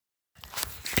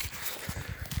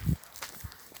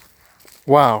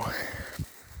Wow.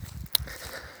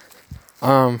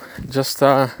 Um, just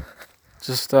uh,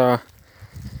 just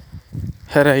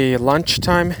had a lunch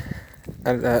time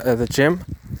at the gym.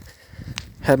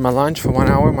 Had my lunch for 1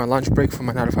 hour, my lunch break for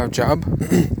my 9 to 5 job.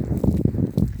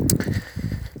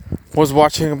 Was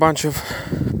watching a bunch of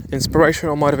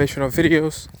inspirational, motivational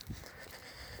videos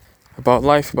about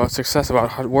life, about success,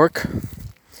 about hard work.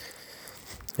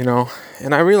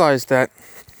 And I realized that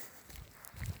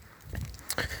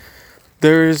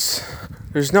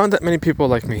there's not that many people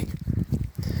like me.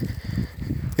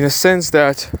 In a sense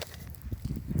that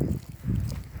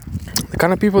the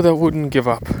kind of people that wouldn't give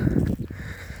up,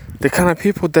 the kind of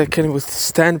people that can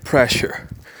withstand pressure,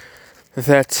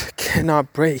 that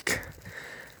cannot break,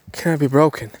 cannot be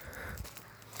broken.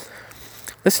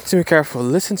 Listen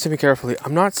to me carefully.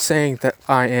 I'm not saying that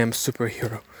I am a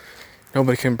superhero.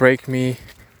 Nobody can break me.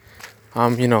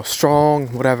 I'm, strong,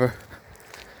 whatever.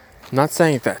 I'm not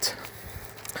saying that.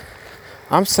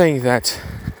 I'm saying that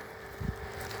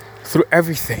through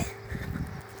everything,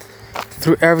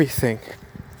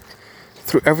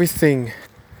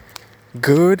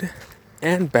 good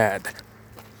and bad,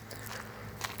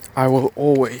 I will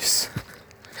always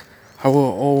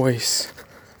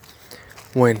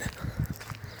win.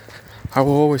 I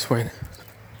will always win.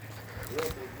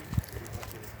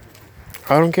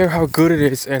 I don't care how good it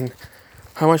is and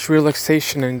how much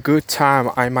relaxation and good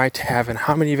time I might have and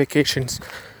how many vacations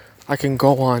I can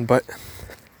go on, but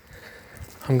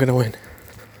I'm gonna win.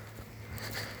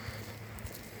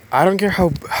 I don't care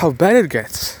how bad it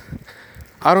gets.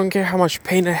 I don't care how much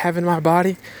pain I have in my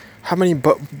body, how many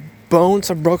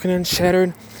bones are broken and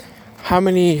shattered, how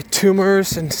many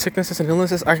tumors and sicknesses and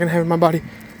illnesses I can have in my body.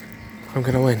 I'm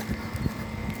gonna win.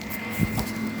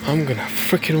 I'm gonna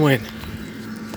freaking win.